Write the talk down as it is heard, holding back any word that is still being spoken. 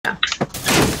Yeah.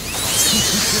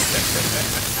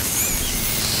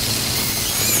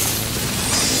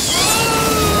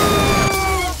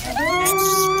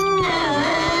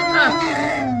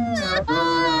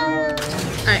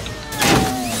 Alright.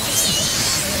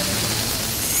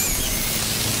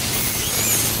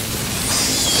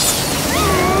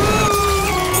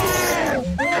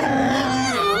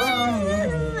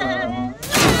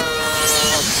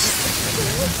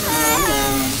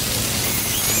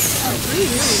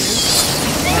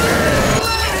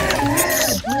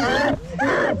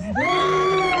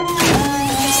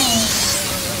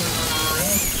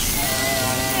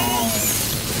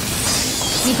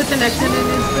 Can you put the next one in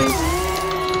this, please?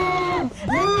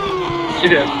 She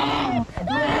did.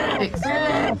 Thanks.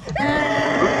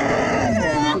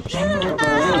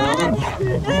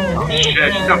 Oh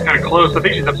shit, she's not kind of close. I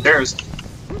think she's upstairs.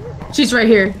 She's right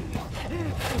here.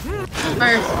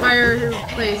 Fire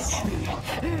place.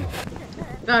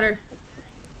 Got her.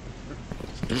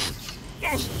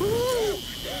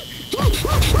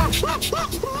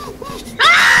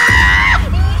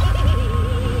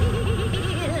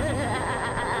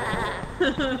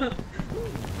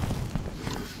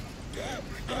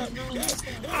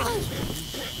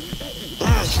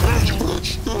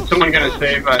 Someone gonna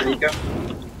save Nico?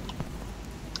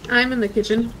 I'm in the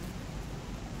kitchen.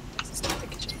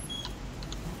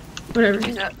 Whatever.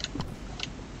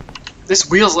 This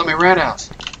wheel's let me rat out.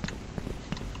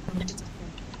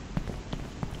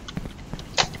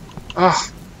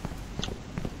 Oh.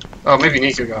 Oh, maybe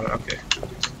Nico got it. Okay.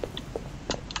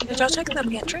 Did y'all check the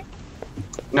pantry?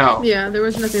 No. Yeah, there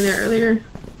was nothing there earlier.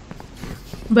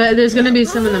 But there's gonna be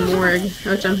some in the morgue,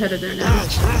 which I'm headed there now.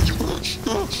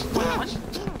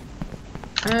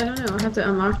 I don't know, I'll have to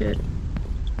unlock it.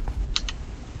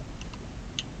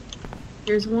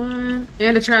 Here's one.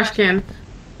 And a trash can.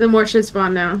 The more should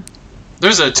spawn now.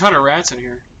 There's a ton of rats in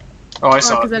here. Oh, I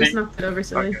saw because it. I just knocked it over,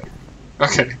 silly.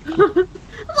 Okay.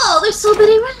 Whoa, there's so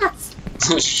many rats!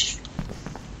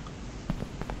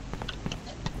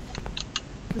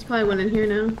 There's probably one in here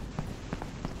now.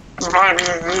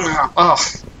 Oh.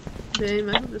 They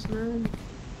might have just none.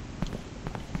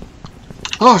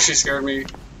 Oh, she scared me.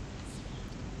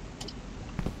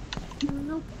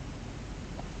 Nope.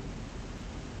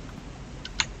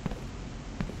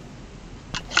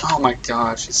 Oh my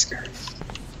god, she's scary.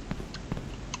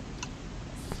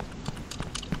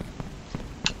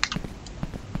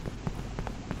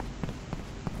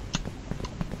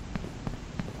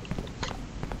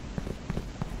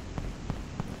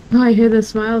 Oh, I hear the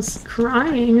smiles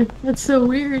crying. That's so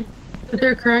weird. But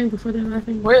they're crying before they're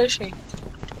laughing. Where is she?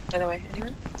 By the way,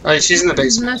 anyone? Oh, she's in the I'm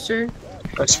basement. not sure.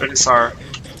 I just really saw her.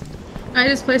 I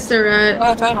just placed a rat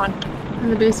Oh, I found one. in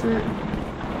the basement.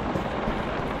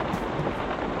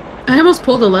 I almost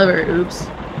pulled a lever. Oops.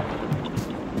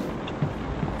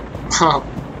 Huh.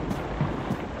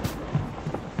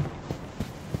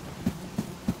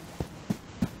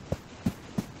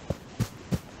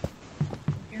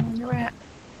 You're at.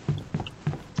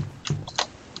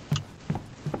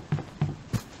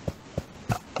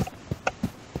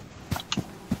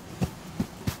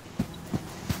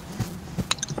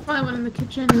 Probably one in the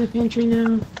kitchen and the pantry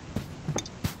now.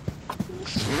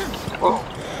 Whoa.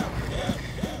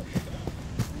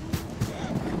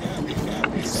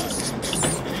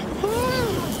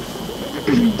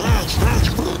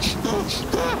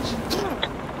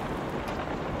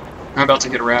 I'm about to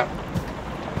get a rat.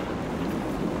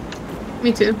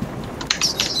 Me too.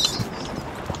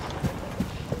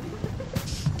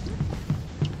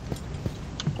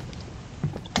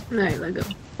 Alright, let go.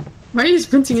 Why are you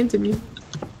sprinting into me?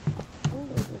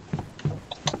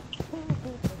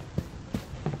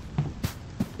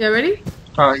 Yeah, ready?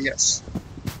 Yes.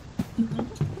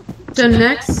 So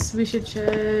next, we should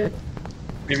check.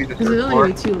 Maybe the Because third there's floor.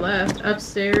 only 2 left.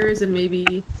 Upstairs and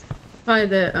maybe probably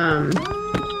the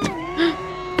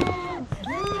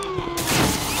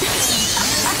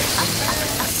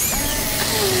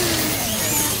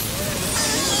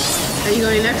Are you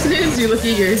going next, Nudes? You look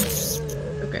eager.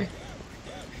 Okay.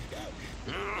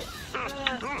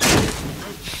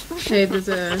 Hey, there's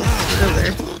a over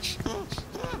there.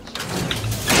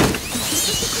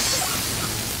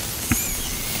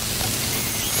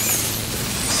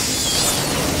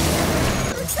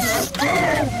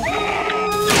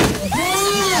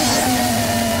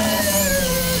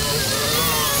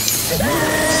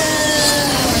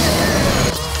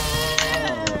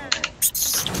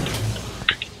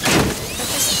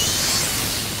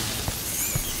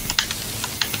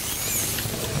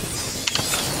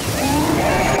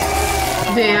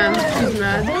 Damn, she's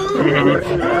mad.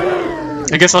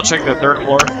 I guess I'll check the third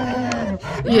floor.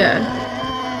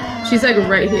 Yeah. She's like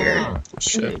right here.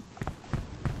 Shit.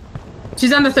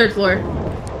 She's on the 3rd floor.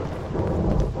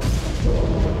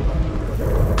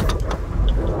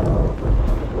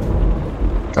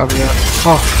 Copy that.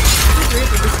 Oh. It's weird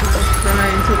that this can just cry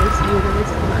until they see you, then they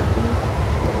stop laughing.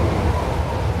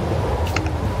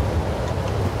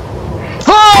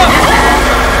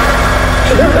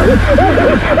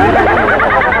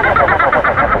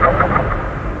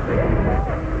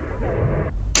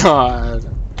 God.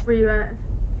 Where you at?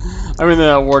 I'm in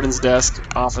the warden's desk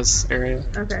office area.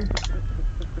 Okay.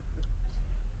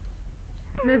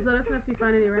 Liz, let us know if you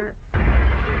find any rats.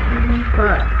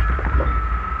 Fuck.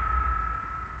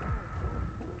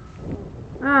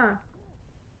 Ah.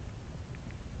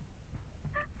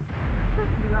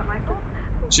 You got Michael?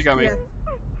 She got me. Yes.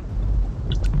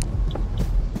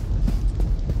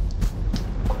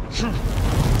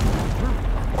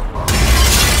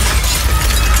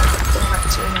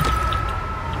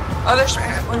 Oh, there's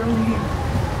one over here.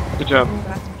 Good job.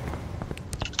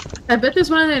 I bet there's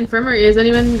one in the infirmary. Has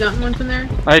anyone gotten one from there?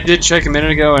 I did check a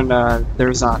minute ago and there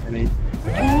was not any.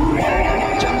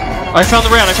 I found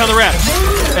the rat! I found the rat!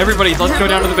 Everybody, let's go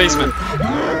down to the basement.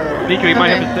 Nico, you might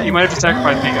have to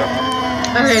sacrifice Nico.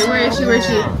 Okay, where is she? Where is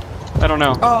she? I don't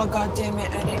know. Oh, god damn it.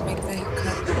 I didn't make the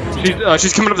cut.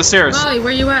 She's coming up the stairs. Molly,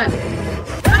 where you at?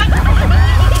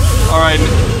 Alright.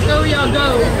 Go, y'all,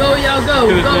 go! Go, y'all, go!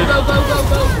 Go, go, go, go, go,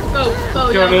 go! Go,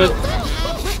 y'all, go!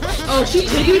 Oh,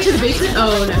 she's taking me to the basement?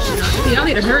 Oh, no, she's not. Okay, y'all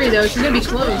need to hurry, though. She's gonna be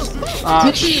close.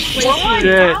 Shit.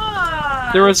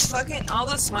 God. There was... Fucking all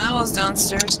the smiles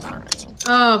downstairs.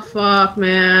 Oh, fuck,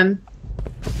 man.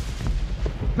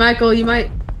 Michael, you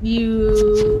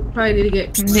probably need to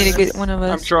get... Need to get one of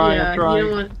us. I'm trying, yeah, I'm trying. You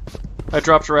don't want... I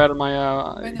dropped a rat on my,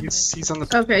 he's on the...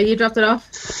 Okay, you dropped it off?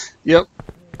 Yep.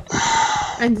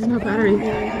 And there's no battery.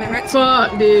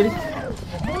 Fuck, dude.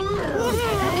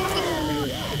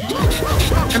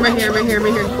 I'm right here, I'm right here, I'm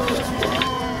right here.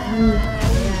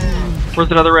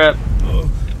 Where's another rat?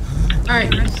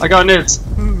 Alright. I got nits.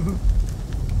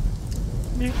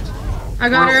 I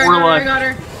got her, I got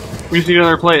her. We just need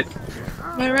another plate.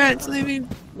 My rat's leaving.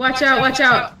 Watch out, watch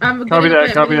out. I'm Copy getting a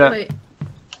that, plate, copy I'm that. getting a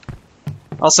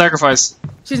plate. I'll sacrifice.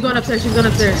 She's going upstairs, she's going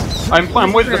upstairs.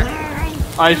 I'm with her.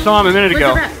 I saw him a minute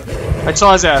ago. Where's the rat? I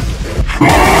saw his ass.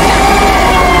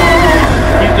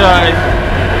 He's,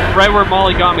 right where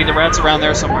Molly got me. The rat's around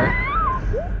there somewhere.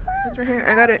 It's right here.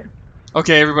 I got it.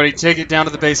 Okay, everybody, take it down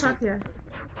to the basement. Fuck yeah.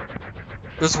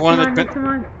 There's one Come on the on, come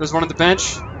on. There's one on the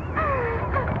bench.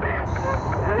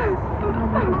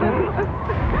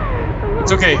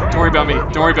 It's okay. Don't worry about me.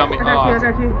 Don't worry about me. I got you, I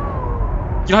got you.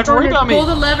 You don't have to worry about me. Pull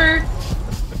the lever.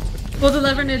 Pull the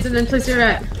lever, Nids, and then place your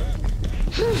rat.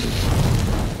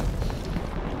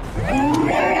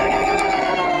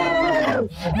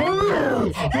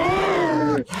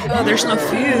 Oh, there's no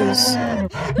fuse.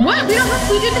 What? We don't have,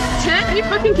 we did the tent? Are you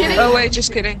fucking kidding? Oh wait,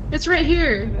 just kidding. It's right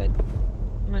here.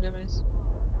 My dumbass.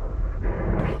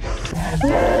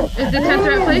 Is the tent the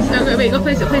right place? No, wait, go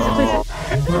place it, place it, place it.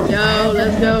 Yo,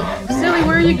 let's go. Silly,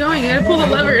 where are you going? You gotta pull the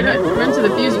lever and run to the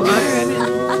fuse box. I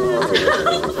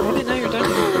didn't know you were done.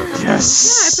 Yes.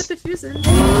 Yeah, I put the fuse in.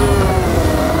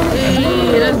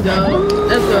 Hey, let's go.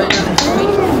 Let's go.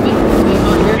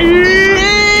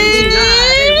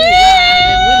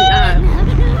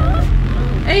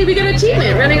 Hey, we got an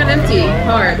achievement. Running on empty.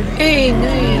 Hard. Hey,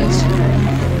 nice.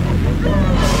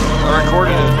 I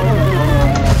recorded it.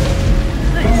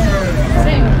 Nice.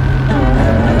 Same.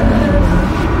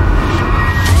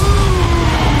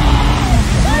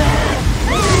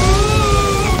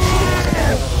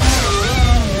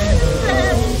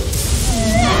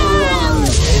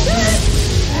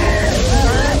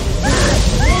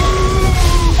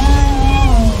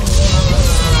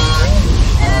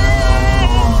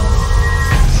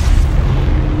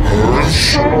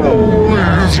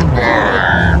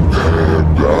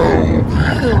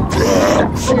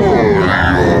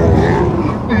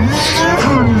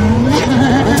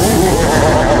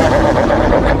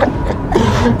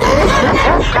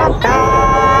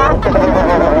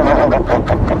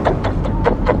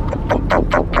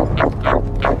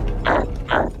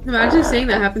 Imagine saying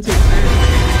that happened to your parents.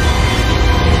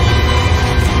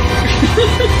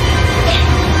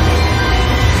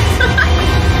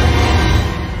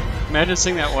 Imagine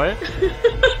seeing that what?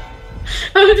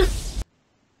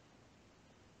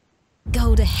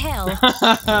 Go to hell.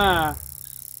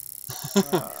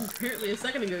 Apparently a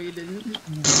second ago you didn't.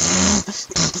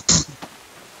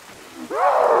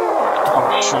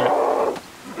 Oh shit.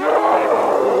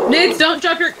 Nids, don't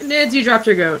drop your... Nids, you dropped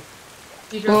your goat.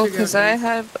 You dropped Well, your because goat, I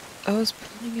Nids. was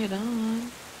putting it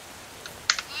on.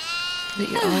 But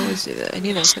you always do that. I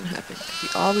knew that was gonna happen. You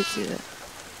always do that.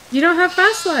 You don't have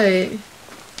fast light.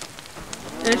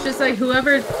 And it's just like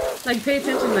whoever, like, pay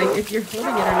attention, like, if you're holding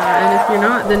it or not, and if you're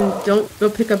not, then don't go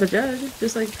pick up a judge.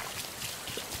 Just like,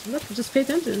 look, just pay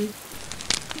attention.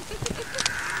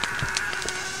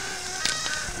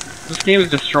 This game is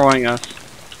destroying us.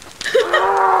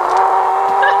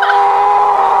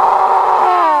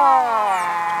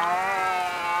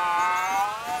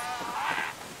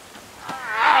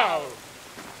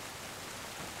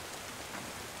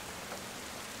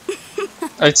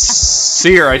 I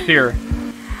see her, I see her.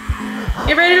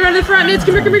 Get ready to run to the front, Nitz.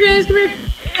 Come here, guys, come here.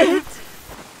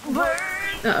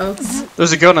 Uh-oh.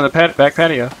 There's a goat on the back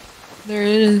patio. There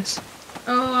it is.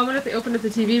 Oh, I wonder if they opened up the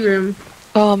TV room.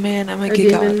 Oh man, I might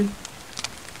get caught.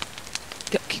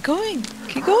 Keep going.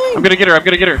 Keep going. I'm gonna get her, I'm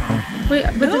gonna get her. Wait,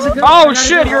 but there's a goat. Oh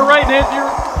shit, you're right, Nit.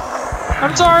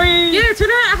 I'm sorry. Yeah, turn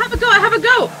around. I have a goat. I have a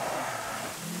goat.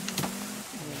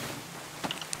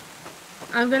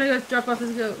 I'm gonna go drop off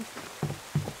this goat.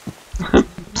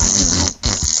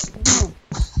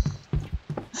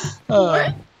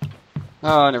 What?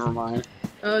 Oh, never mind.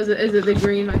 Oh, is it the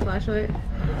green, my flashlight?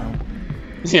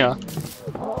 Yeah.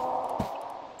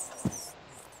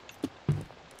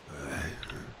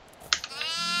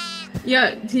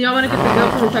 Yeah, do y'all want to get the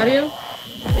goat from the patio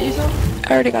that you saw?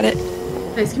 I already got it.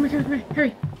 Nice, come here,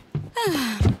 hurry.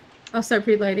 I'll start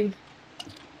pre-lighting.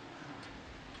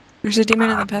 There's a demon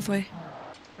in the pathway.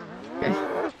 Okay.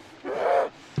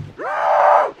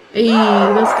 Hey,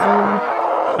 let's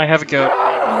go. I have a goat.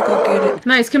 I'll go get it.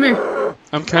 Nice, come here.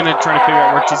 I'm kind of trying to figure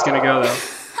out where she's gonna go, though.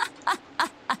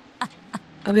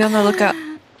 I'll be on the lookout.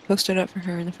 Posted up for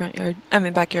her in the front yard. I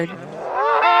mean, backyard.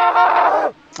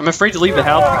 I'm afraid to leave the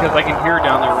house because I can hear her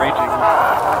down there raging.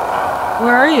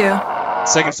 Where are you?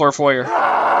 Second floor foyer.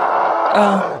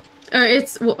 Oh.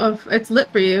 It's lit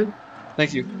for you.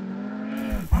 Thank you.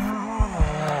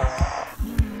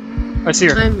 I see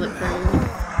her. I'm lit for you.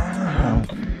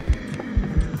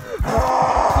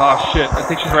 Oh shit, I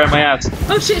think she's right on my ass.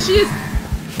 Oh shit, she is!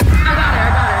 I got her.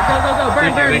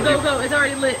 Go. Burn, go. It's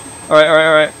already lit.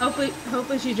 Alright.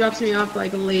 Hopefully she drops me off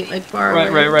like late, like far Right.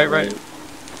 away.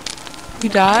 You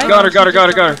died? Got her.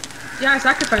 Yeah, I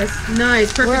sacrificed.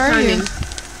 Nice, perfect Where are timing. you?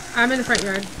 I'm in the front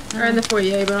yard. Or in the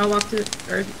foyer, but I'll walk to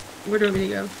or where do we need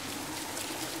to go?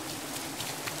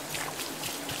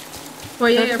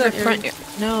 Foyer Go or to the front yard?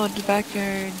 No, the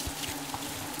backyard.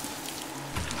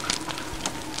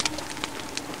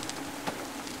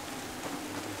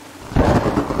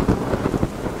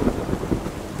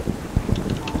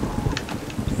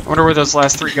 I wonder where those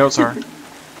last 3 goats are.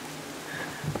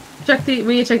 We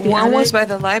need to check the One attic. was by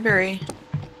the library.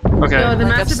 Okay. No, the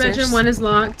Like master upstairs? bedroom one is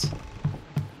locked.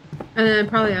 And then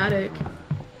probably attic.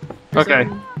 Okay.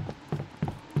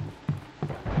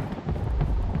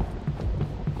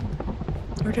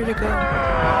 Where did it go?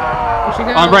 Where she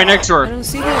go? I'm right next to I her. don't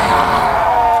see it.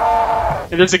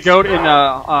 And there's a goat in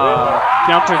the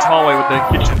downstairs hallway with the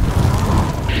kitchen.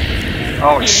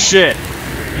 Oh shit.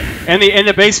 And in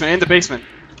the basement.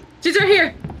 She's right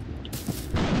here.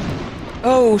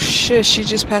 Oh shit, she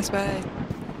just passed by.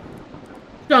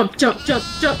 Jump.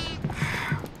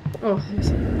 Oh, there's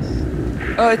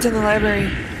Oh, it's in the library.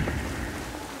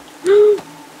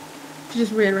 She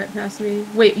just ran right past me.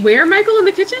 Wait, where, Michael? In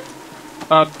the kitchen?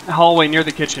 Hallway near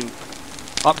the kitchen.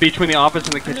 Between the office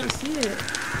and the I kitchen. don't see it.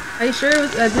 Are you sure it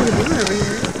was there's a demon over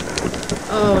here?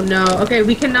 Oh no. Okay,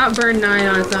 we cannot burn 9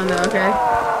 on its own though, okay?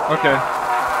 Okay.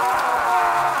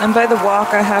 I'm by the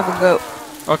walk, I have a goat.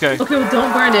 Okay. Okay, well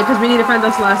don't burn it, because we need to find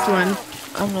this last one.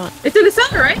 I'm not. It's in the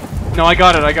cellar, right? No, I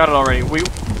got it already.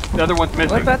 The other one's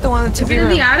missing. What about the one in the Is TV it in room?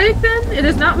 the attic then?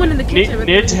 There's not one in the kitchen. but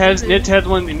Nid there's one in the has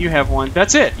one and you have one.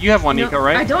 That's it. You have one, No, Nico,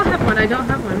 right? I don't have one, no.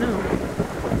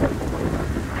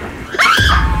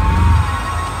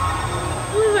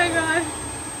 Oh my god.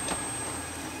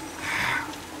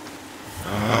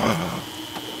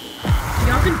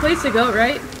 Y'all can place a goat,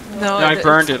 right? No, I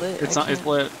burned it. lit. It's I not. It's can't.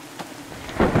 lit.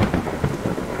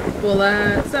 Well,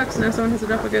 that sucks. Now someone has to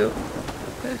drop a goat.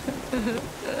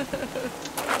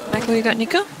 Michael, you got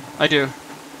Nico? I do.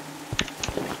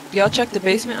 Y'all checked the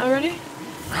basement already?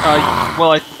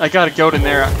 Well, I got a goat in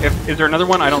there. Is there another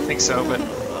one? I don't think so, but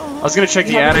I was gonna check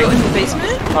You the have a attic. goat in the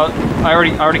basement? I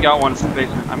already got one from the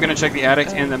basement. I'm gonna check the attic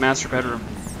and the master bedroom.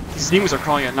 These demons are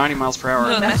crawling at 90 miles per hour.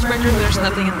 No, the master bedroom, there's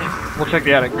nothing in there. We'll check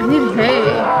the attic. I need hay.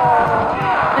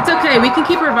 It's okay. We can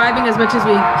keep reviving as much as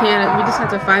we can. We just have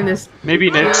to find this. Maybe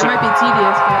Yeah, Nid it should. might be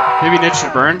tedious, but Maybe Nid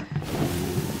should burn.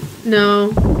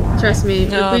 no. Trust me.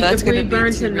 No, if we gonna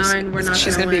burn be to too 9, we're not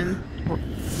She's gonna gonna win.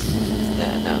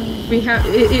 Yeah, no. We have.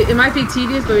 It might be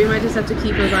tedious, but we might just have to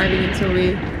keep reviving until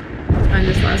we find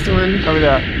this last one. Cover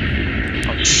that.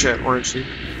 Oh shit, where is she?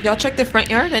 Y'all check the front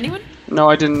yard? Anyone? No,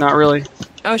 I didn't. Not really.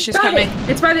 Oh, she's Got coming. it.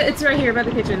 It's right here by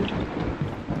the kitchen.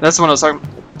 That's the one I was talking.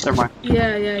 Never mind.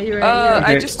 Yeah, you're right. I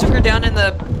Okay. just took her down in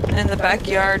the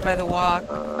backyard by the walk.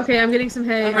 Okay, I'm getting some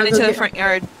hay. I'm running to the front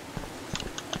yard.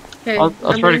 Okay, I'll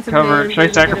try to cover. Should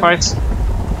I sacrifice?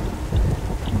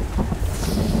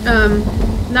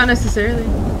 Not necessarily.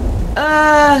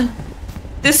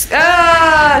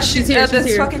 She's here, this she's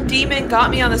here. fucking demon got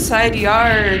me on the side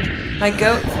yard. My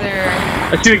goat's there.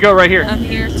 I see the goat right here. I'm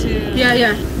here too.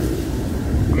 Yeah.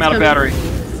 I'm out of battery.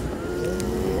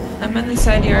 I'm in the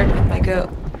side yard with my goat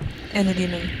and the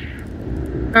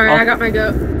demon. Alright, I got my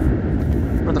goat.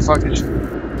 Where the fuck is she?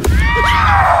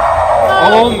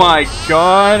 Oh my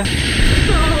god!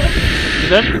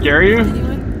 Did that scare you?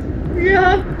 Anyone?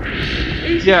 Yeah.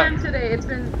 Yeah. Today.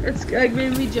 It's like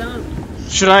made me jump.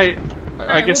 Should I?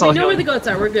 I guess we I'll know heal. where the goats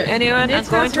are. We're good. Anyone? Nid's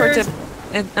I'm going house towards hers-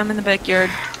 it. I'm in the backyard.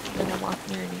 And I'm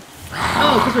walking already.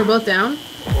 Oh, because we're both down?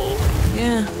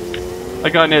 Yeah. I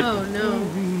got Nid. Oh no.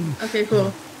 Okay,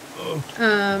 cool.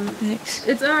 Thanks.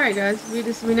 It's alright, guys. We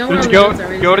know where There's the goat, goats are.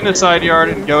 We just goat in the gotta- side yard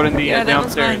and goat in the Yeah, that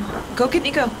one's downstairs. mine. Go get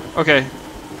Nico. Okay.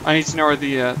 I need to know where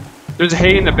the there's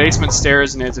hay in the basement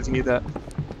stairs, Nids, if you need that.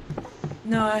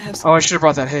 No, I have some. Oh, I should have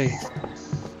brought that hay.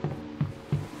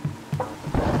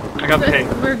 I got the hay.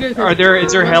 We're good.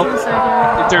 Is there One's help? in the side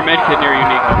yard. Is there a med kit near you,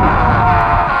 Nico?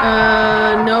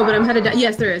 No, but I'm headed down.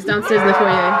 Yes, there is. Downstairs in the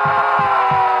foyer.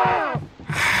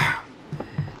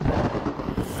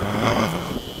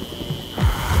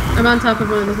 I'm on top of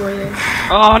one of the foyer.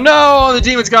 Oh no! The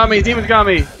demons got me! The demons got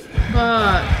me!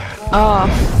 Fuck. Oh,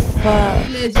 fuck.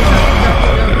 Liz, you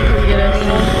have to come get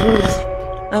us.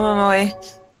 I'm on my way.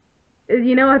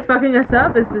 You know what's fucking us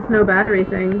up is this no battery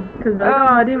thing. Cause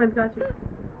demons got you.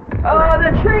 Oh,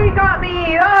 the tree got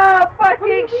me! Oh,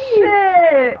 fucking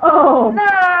shit! Oh. No,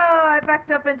 I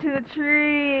backed up into the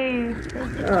tree.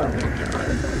 Oh.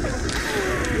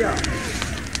 Yeah.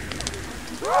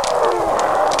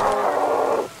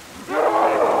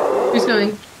 Who's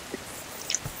going?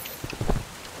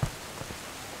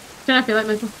 Can I feel like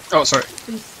Michael? Oh, sorry.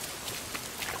 Please.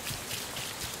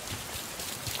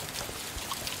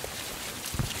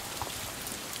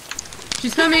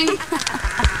 She's coming!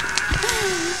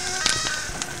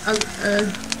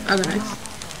 I'll go next.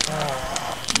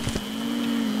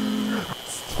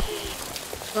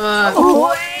 Fuck.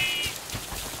 Oh.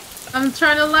 I'm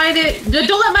trying to light it.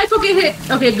 Don't let Michael get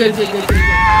hit. Okay, good.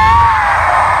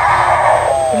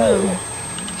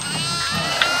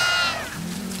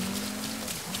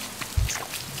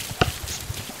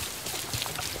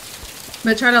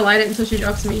 But try to light it until she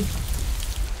drops me.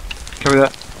 Cover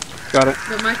that. Got it.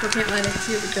 But Michael can't light it.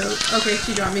 See the goat. Okay,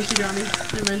 she dropped me.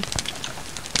 Never mind.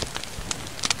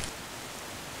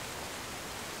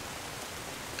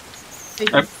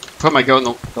 Thank you. I put my goat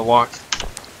in the walk.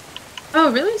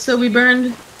 Oh, really? So we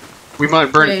burned... We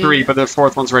might burn Wait. 3, but the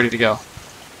 4th one's ready to go.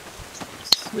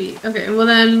 Sweet. Okay, well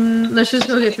then, let's just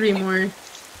go get 3 more.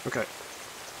 Okay.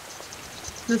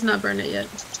 Let's not burn it yet.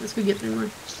 Let's go get 3 more.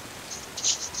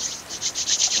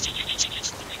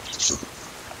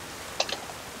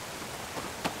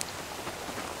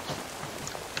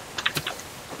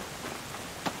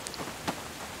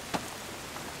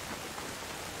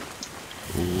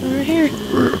 Over here.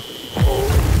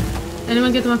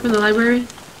 Anyone get the one from the library?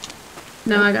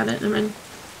 No, I got it. Never mind.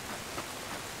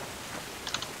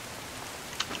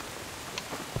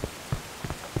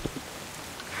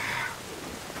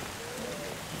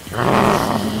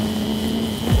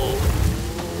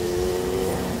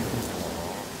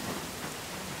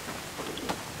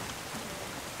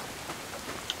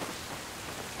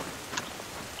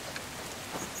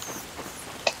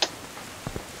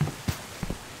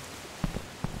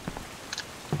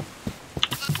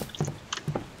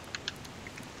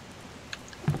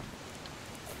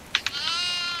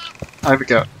 I have a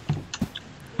goat.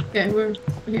 Okay, we're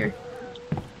here.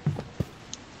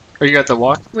 Oh, you got the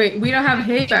walk? Wait, we don't have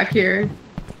hay back here.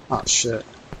 Oh, shit.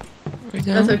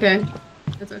 That's okay.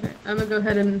 That's okay. I'm gonna go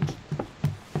ahead and...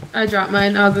 I dropped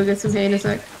mine. I'll go get some hay in a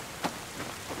sec.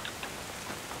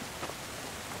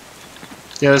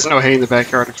 Yeah, there's no hay in the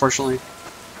backyard, unfortunately.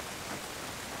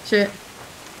 Shit.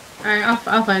 Alright,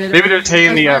 I'll find it. Maybe there's hay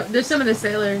in the, There's some in the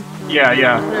sailor. Yeah.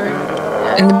 Yeah.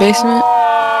 In the basement?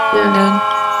 Yeah. Down.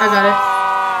 I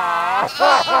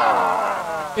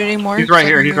got There any more? He's right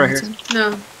here, he's right here. it.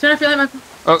 No. Turn off your light, Michael.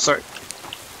 Oh, sorry.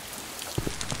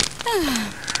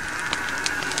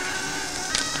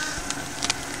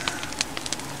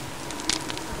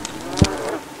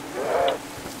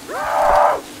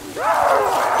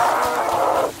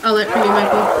 I'll let for you,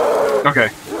 Michael. Okay.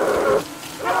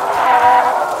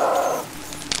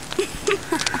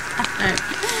 Alright.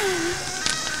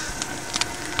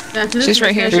 Yeah, She's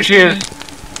right here. Here she is.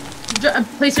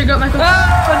 Place your goat, Michael.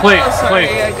 Oh, Please, no, sorry.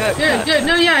 please. I got Good, good.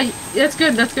 No, yeah, that's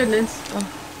good. That's good,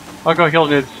 Nids. I'll go heal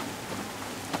Nids.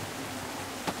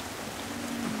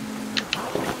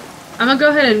 I'm gonna go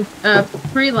ahead and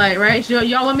pre-light, right?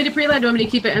 Y'all want me to pre-light? Or do you want me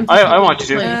to keep it empty? I want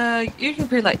you to. you can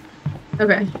pre-light.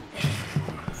 Okay.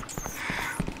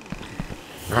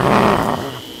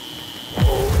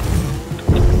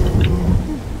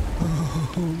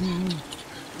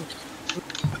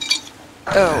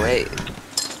 Oh, wait.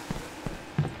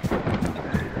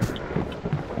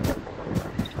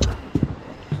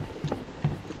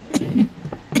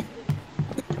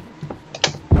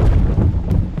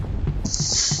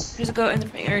 There's a goat in the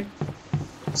front yard.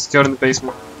 Let's go to the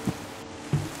basement.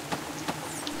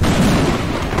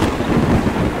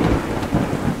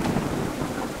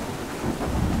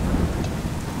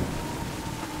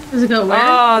 Does it go where?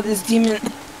 Oh, this demon.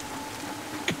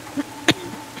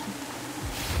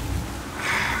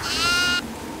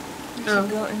 There's a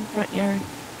goat in the front yard.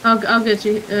 I'll get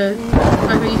you.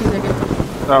 Michael, you can take it.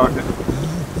 Oh, okay.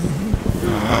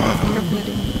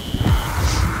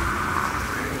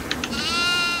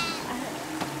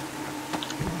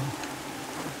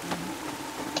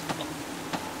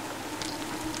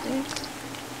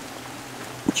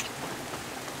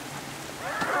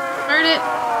 Burn it.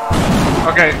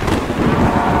 Okay.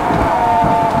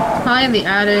 Probably in the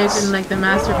attic and like the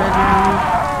master bedroom.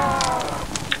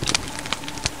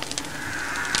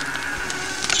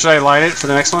 Should I light it for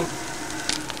the next one?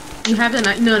 You have the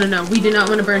 9? No. We do not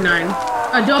want to burn 9.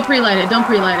 Don't pre-light it. Don't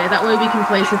pre-light it. That way we can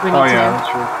place if we need to. Oh yeah, that's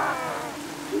true.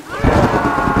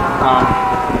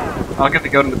 I'll get the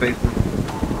goat in the basement.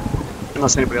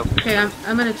 Unless anybody else. Okay, I'm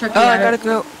gonna check the Oh, I attic.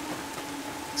 gotta go.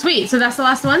 Sweet. So that's the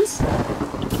last ones.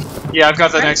 Yeah, I've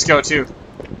got the next goat too.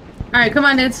 All right, come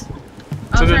on, Nids.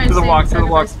 I'll To the- try and to the save walk, to the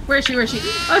walk. sacrifice. Where is she? Where is she?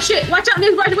 Oh shit! Watch out,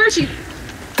 Nids! Where is she?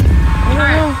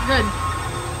 Alright, good.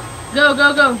 Go.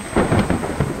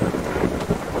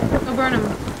 Go burn him.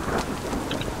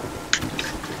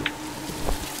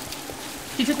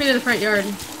 She took me to the front yard.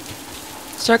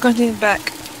 Start going to the back.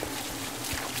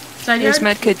 Side There's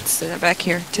yard? medkits back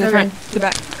here. To the Okay. front. To the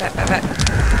back. Back.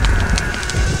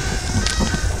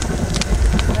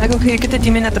 Michael, can you get the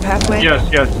demon at the pathway? Yes.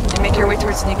 And make your way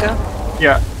towards Nico?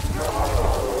 Yeah.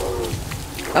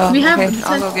 Oh, We have okay.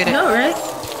 I'll go get it. No, right?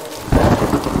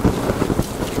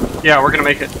 Yeah, we're gonna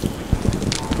make it.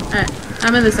 Alright,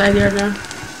 I'm in the side yard now.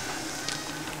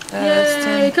 It's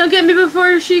Yay! 10. Come get me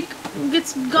before she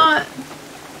gets got.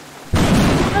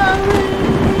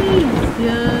 Hooray!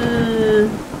 Yeah.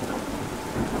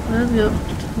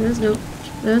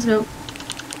 Let's go.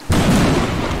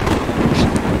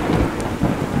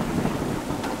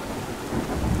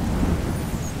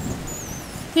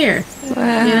 Here.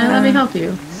 Wow. Yeah, let me help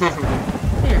you.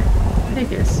 Here. Take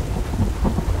this.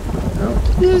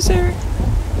 Oh. Loser.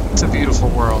 It's a beautiful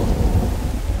world.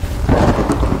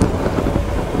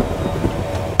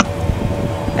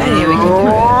 Anyway, we can do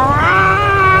it.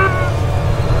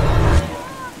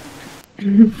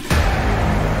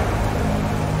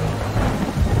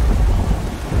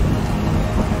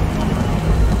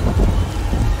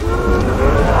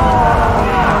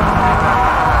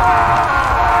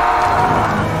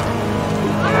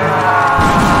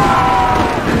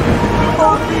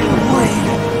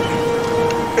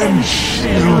 And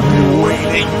she'll be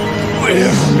waiting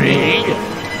with me.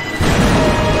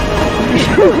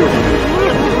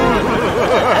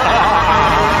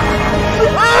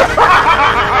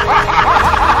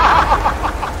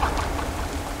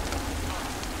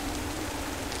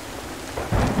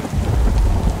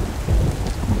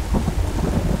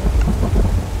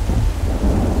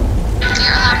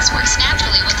 Your alarms works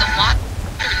naturally with the water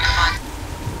pod.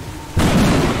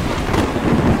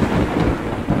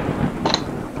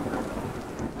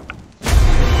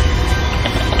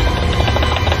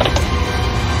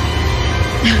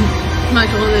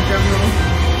 Michael on the drum roll.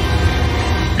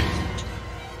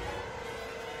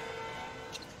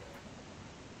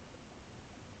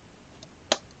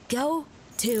 Go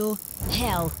to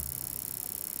hell.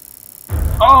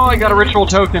 Oh, I got a ritual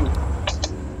token.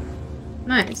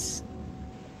 Nice.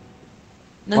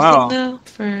 Nothing Wow. though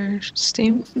for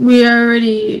Steam. We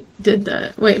already did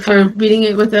that. Wait, for beating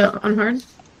it with it on hard?